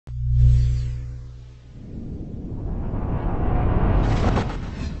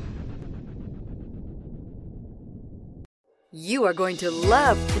You are going to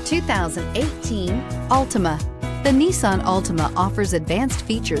love the 2018 Altima. The Nissan Altima offers advanced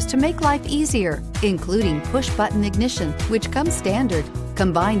features to make life easier, including push-button ignition, which comes standard.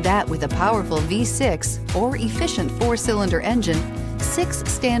 Combine that with a powerful V6 or efficient 4-cylinder engine, 6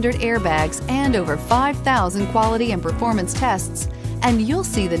 standard airbags, and over 5,000 quality and performance tests, and you'll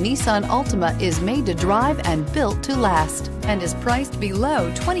see the Nissan Altima is made to drive and built to last, and is priced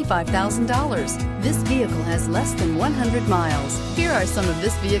below $25,000. This vehicle has less than 100 miles. Here are some of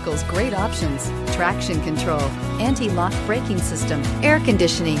this vehicle's great options: traction control, anti-lock braking system, air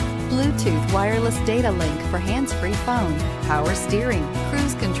conditioning, Bluetooth wireless data link for hands-free phone, power steering,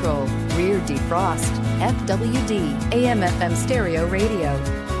 cruise control, rear defrost, FWD, AM/FM stereo radio,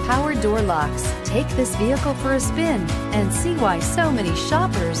 power door locks. Take this vehicle for a spin and see why so many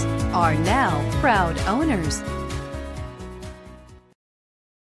shoppers are now proud owners.